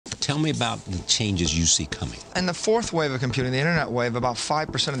Tell me about the changes you see coming. In the fourth wave of computing, the internet wave, about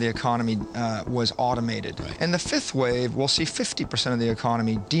 5% of the economy was automated. Right. In the fifth wave, we'll see 50% of the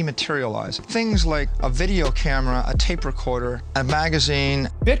economy dematerialize. Things like a video camera, a tape recorder, a magazine.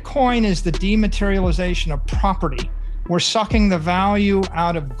 Bitcoin is the dematerialization of property. We're sucking the value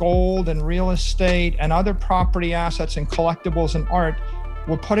out of gold and real estate and other property assets and collectibles and art.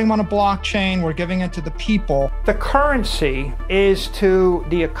 We're putting them on a blockchain, we're giving it to the people. The currency is to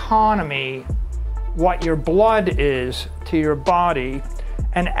the economy what your blood is to your body,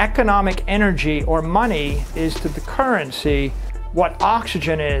 and economic energy or money is to the currency what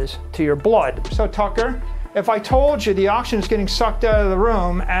oxygen is to your blood. So Tucker, if I told you the oxygen is getting sucked out of the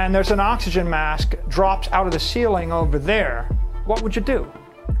room and there's an oxygen mask drops out of the ceiling over there, what would you do?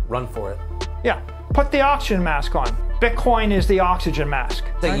 Run for it. Yeah, put the oxygen mask on. Bitcoin is the oxygen mask.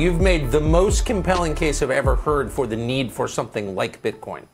 That you've made the most compelling case I've ever heard for the need for something like Bitcoin.